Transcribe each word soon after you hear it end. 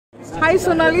Hi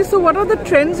Sonali, so what are the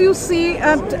trends you see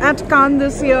at Cannes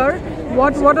this year?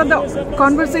 What are the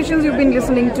conversations you've been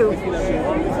listening to?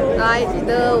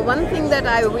 The one thing that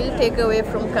I will take away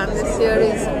from Cannes this year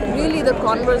is really the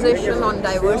conversation on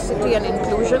diversity and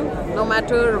inclusion. No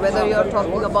matter whether you're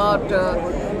talking about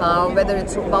whether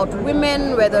it's about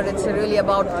women, whether it's really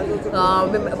about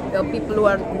people who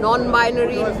are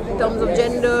non-binary in terms of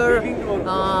gender,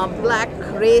 black,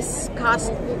 race,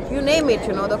 caste, you name it,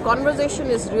 the conversation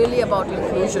is really about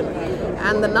inclusion.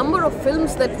 And the number of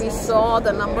films that we saw, the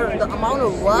amount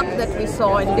of work that we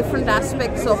saw in different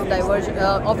aspects of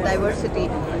diversity,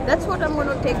 that's what I'm going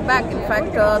to take back. In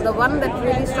fact, the one that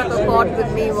really struck a chord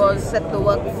with me was Set the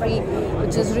Work Free,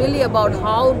 which is really about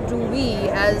how do we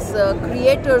as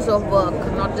creators of work,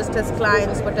 not just as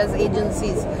clients but as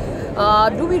agencies,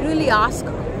 do we really ask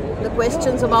the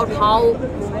questions about how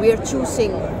we are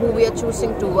choosing, who we are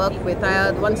choosing to work with.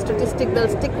 One statistic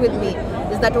that'll stick with me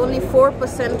is that only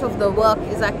 4% of the work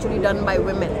is actually done by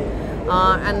women.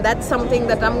 And that's something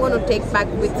that I'm going to take back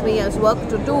with me as work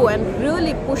to do and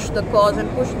really push the cause and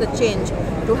push the change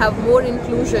to have more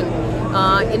inclusion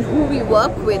in who we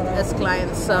work with as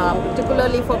clients,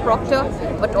 particularly for Procter,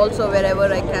 but also wherever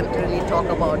I can really talk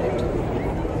about it.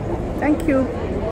 Thank you.